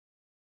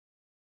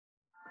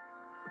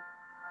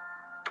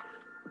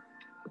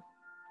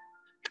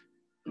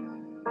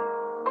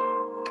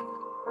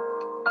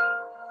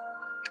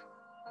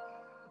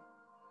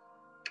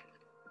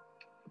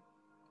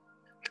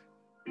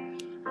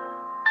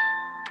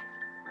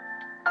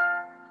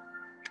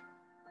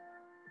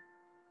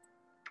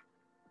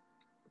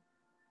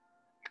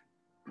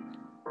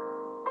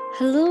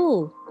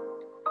Hello,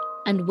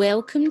 and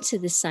welcome to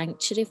the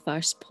Sanctuary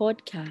First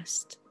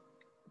podcast.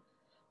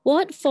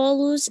 What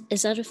follows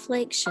is a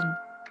reflection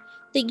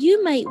that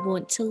you might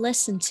want to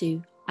listen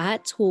to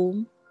at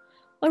home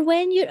or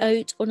when you're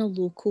out on a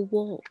local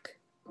walk.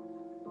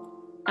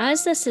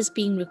 As this is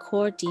being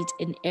recorded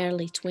in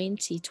early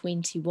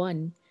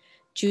 2021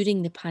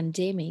 during the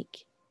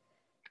pandemic,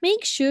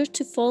 make sure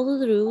to follow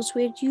the rules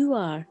where you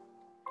are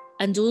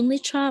and only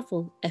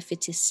travel if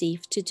it is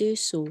safe to do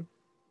so,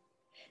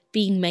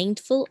 being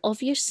mindful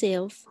of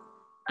yourself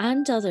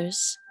and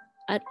others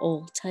at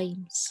all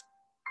times.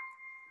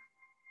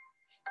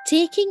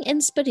 Taking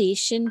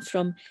inspiration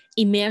from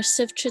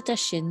immersive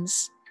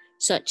traditions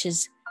such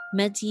as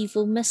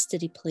medieval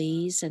mystery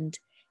plays and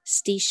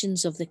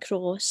Stations of the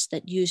Cross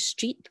that use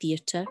street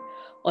theatre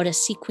or a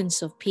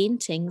sequence of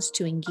paintings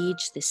to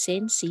engage the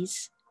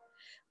senses,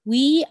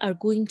 we are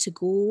going to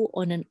go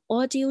on an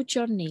audio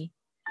journey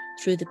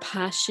through the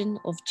Passion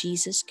of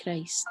Jesus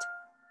Christ.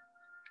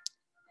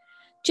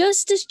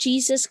 Just as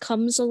Jesus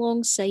comes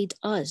alongside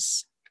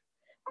us,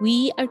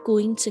 we are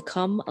going to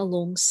come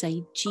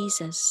alongside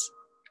Jesus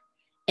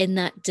in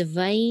that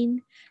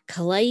divine,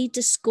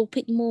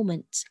 kaleidoscopic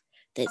moment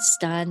that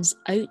stands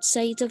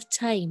outside of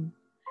time,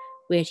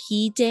 where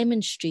he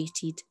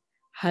demonstrated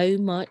how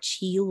much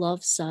he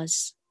loves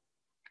us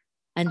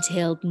and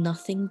held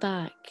nothing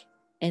back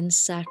in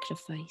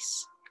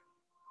sacrifice.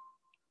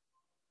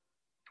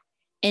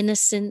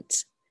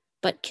 Innocent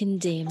but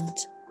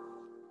condemned,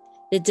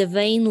 the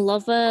divine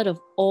lover of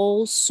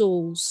all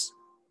souls,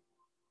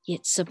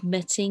 yet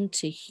submitting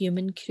to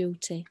human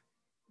cruelty.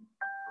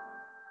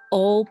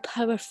 All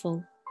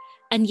powerful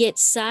and yet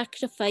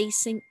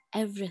sacrificing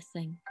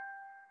everything.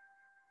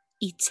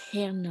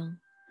 Eternal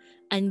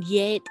and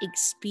yet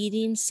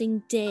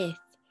experiencing death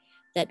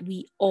that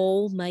we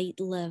all might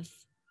live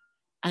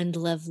and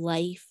live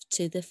life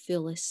to the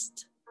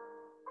fullest.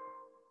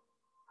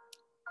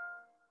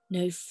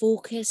 Now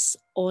focus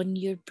on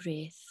your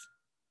breath.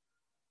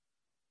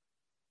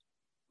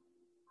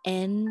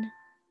 In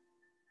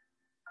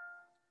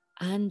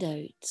and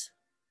out.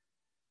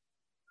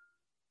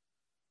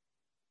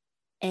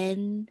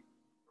 In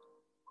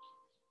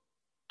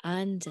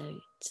and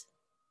out.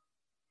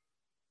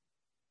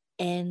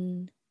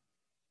 In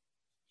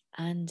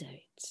and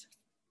out.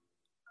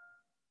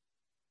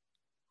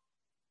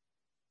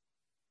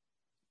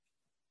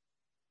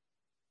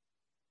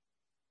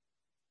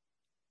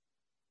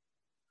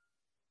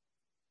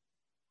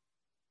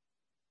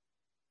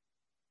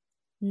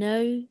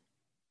 Now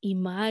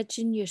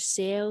imagine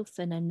yourself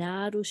in a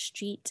narrow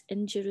street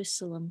in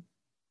Jerusalem.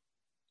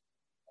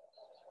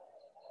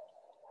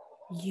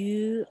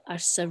 You are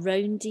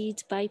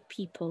surrounded by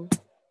people.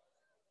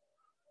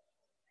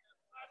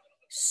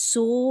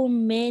 So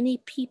many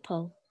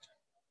people,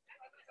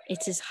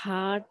 it is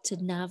hard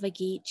to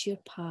navigate your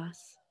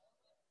path.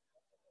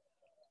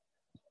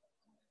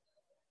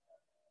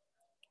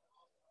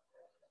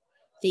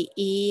 The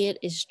air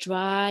is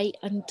dry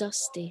and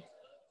dusty.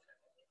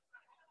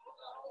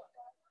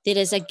 There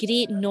is a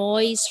great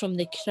noise from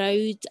the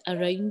crowd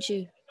around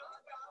you.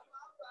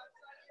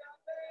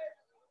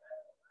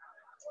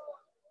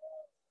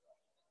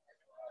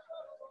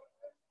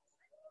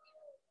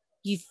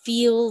 You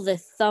feel the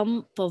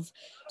thump of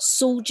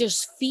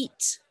soldiers'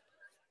 feet,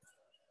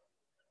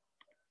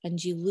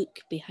 and you look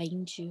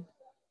behind you.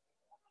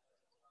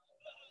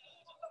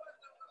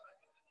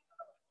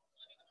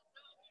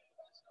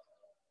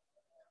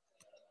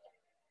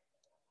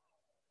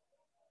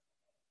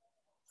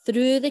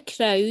 Through the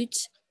crowd,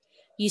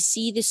 you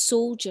see the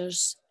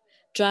soldiers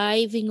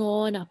driving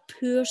on a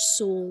poor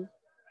soul,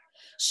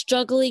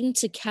 struggling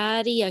to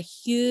carry a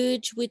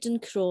huge wooden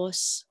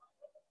cross.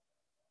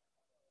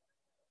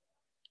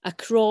 A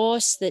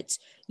cross that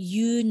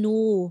you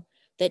know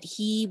that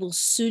he will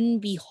soon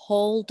be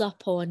hauled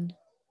up on,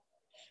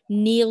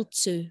 nailed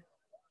to,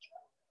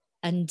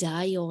 and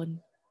die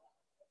on.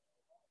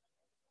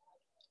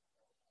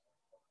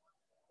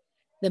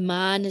 The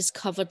man is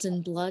covered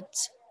in blood.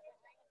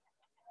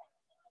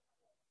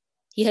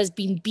 He has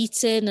been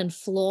beaten and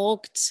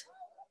flogged.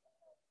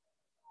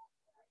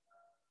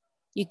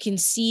 You can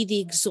see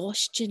the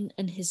exhaustion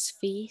in his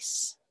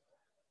face,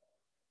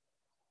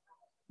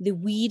 the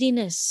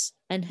weariness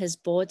in his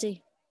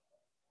body.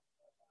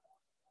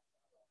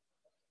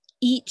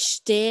 Each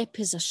step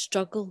is a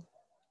struggle,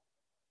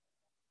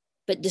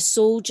 but the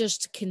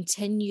soldiers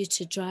continue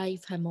to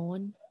drive him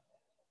on.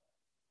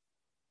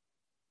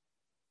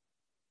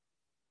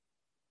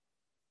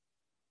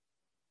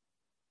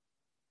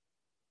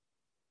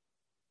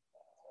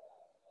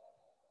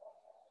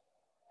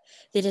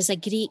 There is a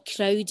great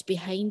crowd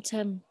behind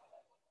him,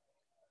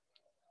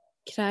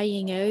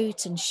 crying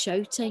out and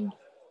shouting.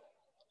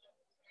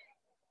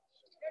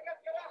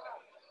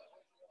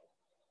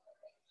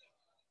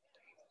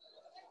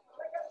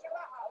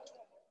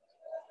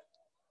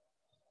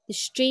 The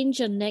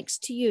stranger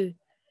next to you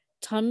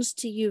turns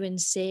to you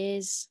and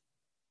says,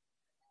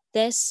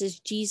 "This is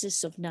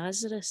Jesus of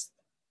Nazareth."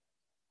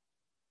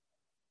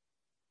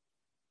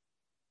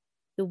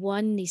 the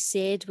one they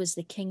said was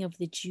the King of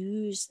the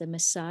Jews, the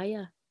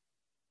Messiah.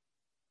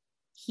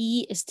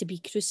 He is to be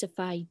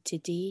crucified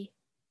today.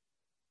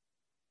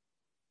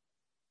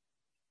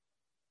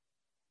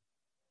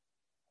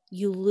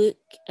 You look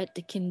at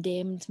the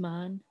condemned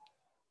man.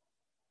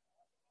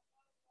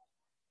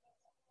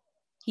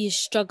 He is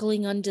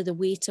struggling under the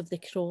weight of the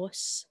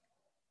cross,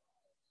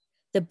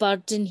 the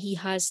burden he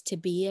has to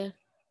bear.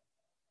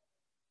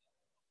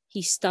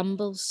 He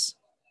stumbles.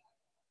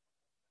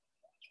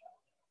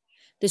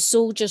 The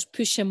soldiers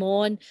push him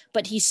on,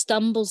 but he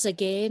stumbles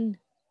again.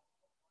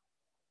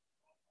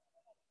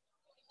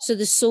 So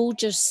the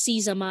soldiers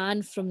seize a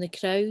man from the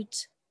crowd,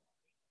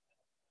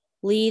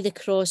 lay the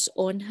cross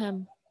on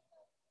him,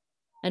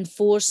 and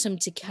force him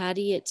to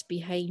carry it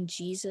behind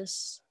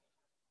Jesus.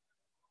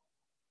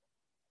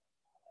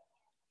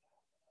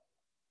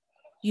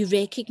 You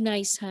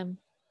recognize him.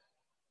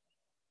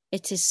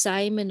 It is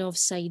Simon of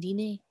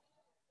Cyrene,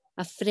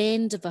 a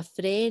friend of a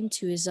friend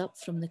who is up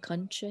from the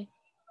country.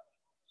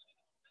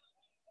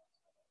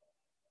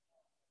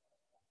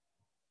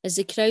 As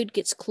the crowd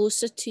gets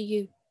closer to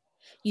you,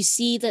 you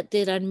see that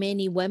there are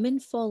many women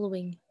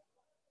following.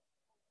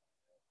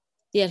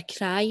 They are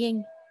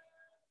crying,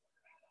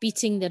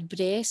 beating their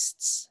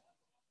breasts,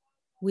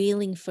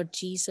 wailing for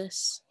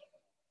Jesus.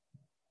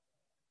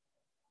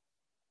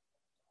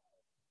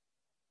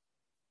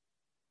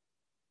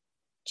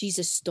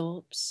 Jesus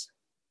stops.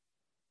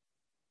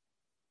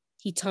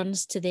 He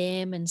turns to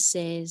them and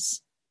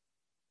says,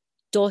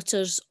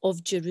 "Daughters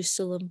of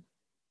Jerusalem,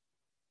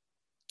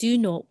 do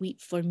not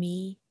weep for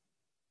me,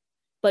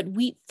 but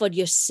weep for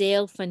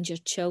yourself and your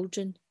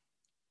children.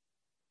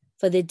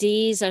 For the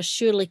days are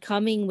surely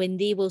coming when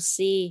they will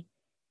say,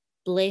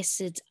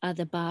 'Blessed are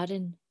the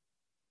barren,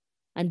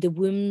 and the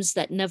wombs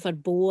that never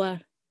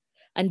bore,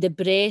 and the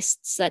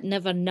breasts that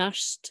never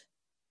nursed.'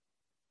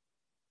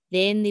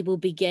 Then they will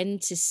begin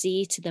to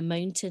say to the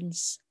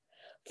mountains,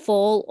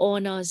 'Fall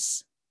on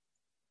us,'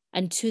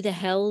 and to the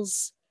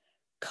hills,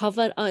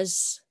 'Cover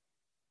us.'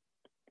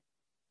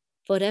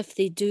 For if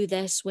they do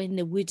this when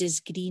the wood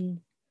is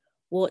green,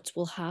 what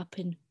will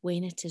happen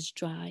when it is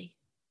dry?"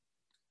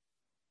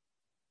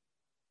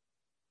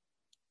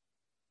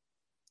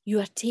 You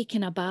are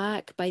taken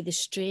aback by the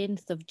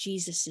strength of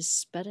Jesus'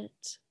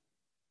 spirit.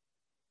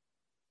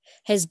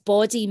 His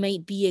body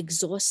might be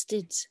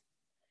exhausted,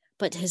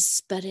 but his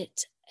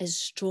spirit is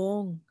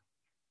strong,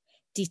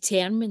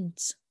 determined.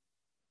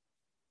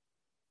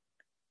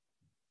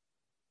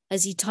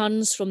 As he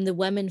turns from the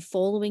women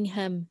following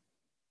him,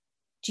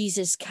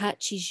 Jesus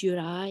catches your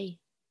eye.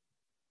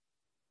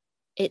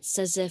 It's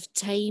as if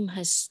time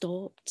has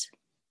stopped.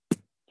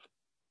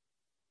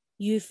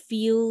 You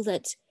feel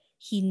that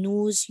he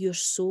knows your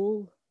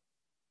soul.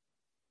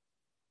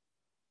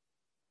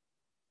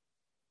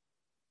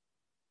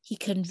 He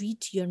can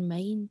read your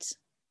mind.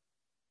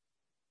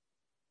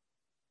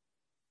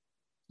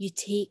 You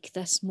take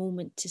this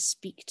moment to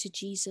speak to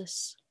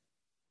Jesus.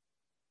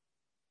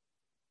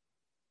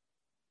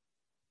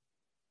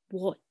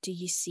 What do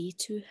you say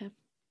to him?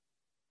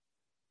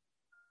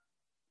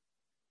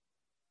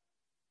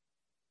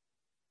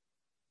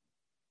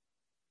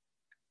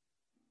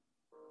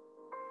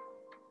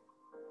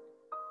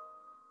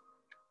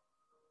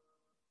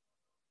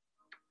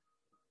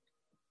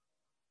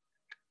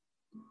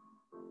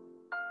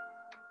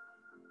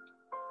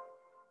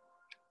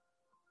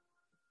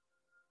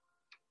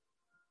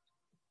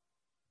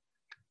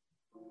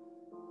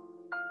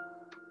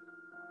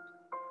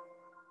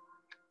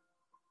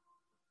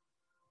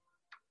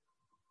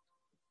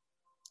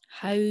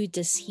 How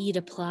does he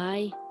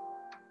reply?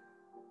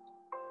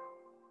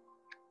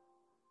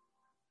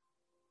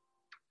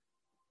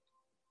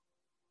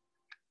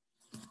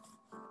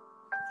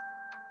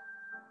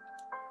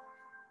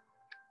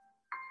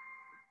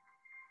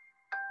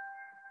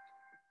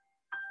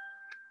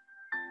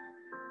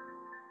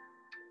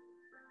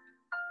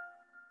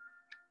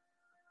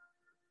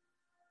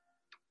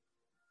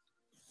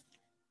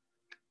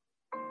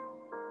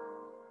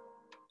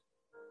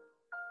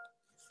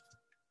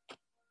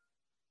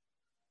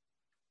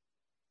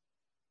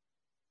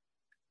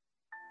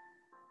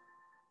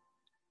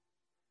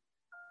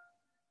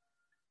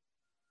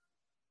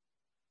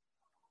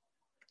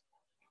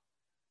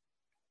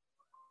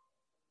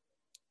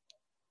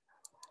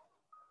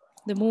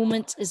 The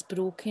moment is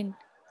broken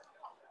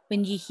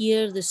when you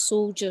hear the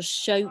soldiers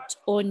shout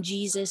on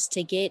Jesus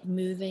to get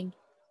moving.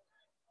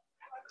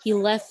 He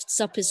lifts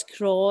up his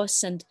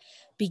cross and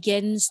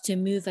begins to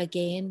move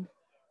again.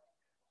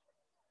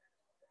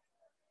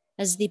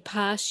 As they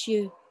pass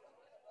you,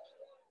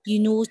 you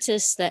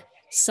notice that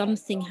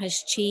something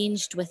has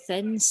changed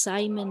within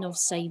Simon of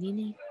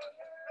Cyrene.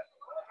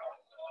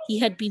 He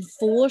had been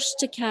forced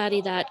to carry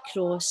that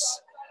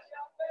cross,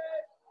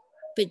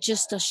 but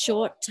just a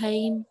short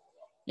time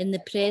in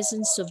the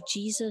presence of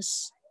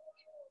Jesus,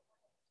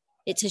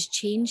 it has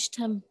changed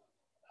him.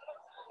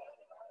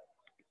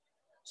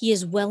 He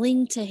is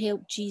willing to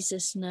help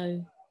Jesus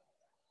now.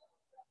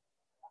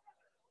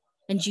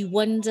 And you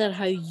wonder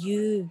how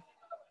you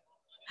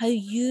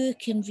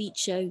can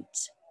reach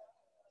out.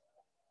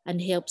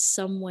 and help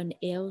someone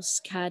else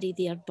carry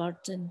their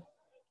burden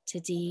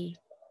today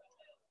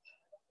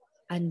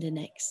and the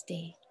next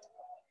day.